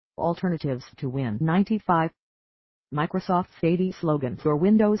alternatives to Win95. Microsoft's 80 slogan for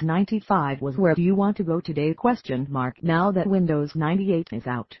Windows 95 was "Where do you want to go today?" Now that Windows 98 is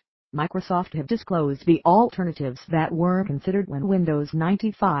out, Microsoft have disclosed the alternatives that were considered when Windows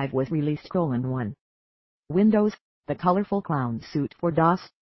 95 was released. 1. Windows, the colorful clown suit for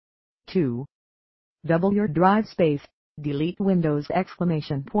DOS. 2. Double your drive space, delete Windows!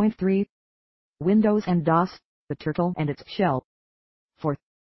 3. Windows and DOS, the turtle and its shell. 4.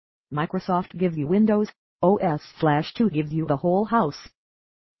 Microsoft gives you Windows OS/2 gives you the whole house.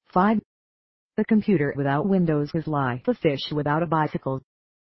 5. The computer without Windows is like a fish without a bicycle.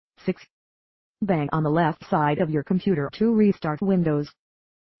 6. Bang on the left side of your computer to restart Windows.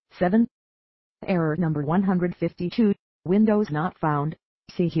 7. Error number 152, Windows not found,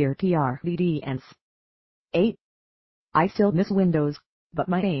 see here TRDDNs. 8. I still miss Windows, but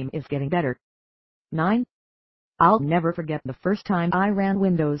my aim is getting better. 9. I'll never forget the first time I ran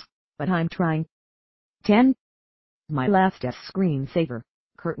Windows, but I'm trying. 10. My last screensaver,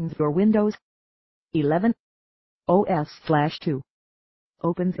 curtains for Windows. 11. OS/2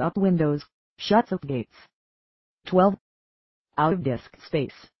 opens up Windows, shuts updates. 12. Out of disk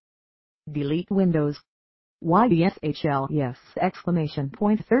space. Delete Windows. YDSHL yes!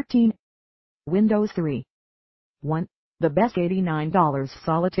 13. Windows 3. 1. The best $89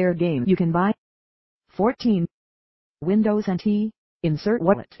 solitaire game you can buy. 14. Windows NT, insert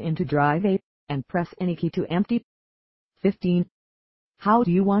wallet into drive A, and press any key to empty. 15. How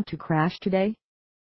do you want to crash today?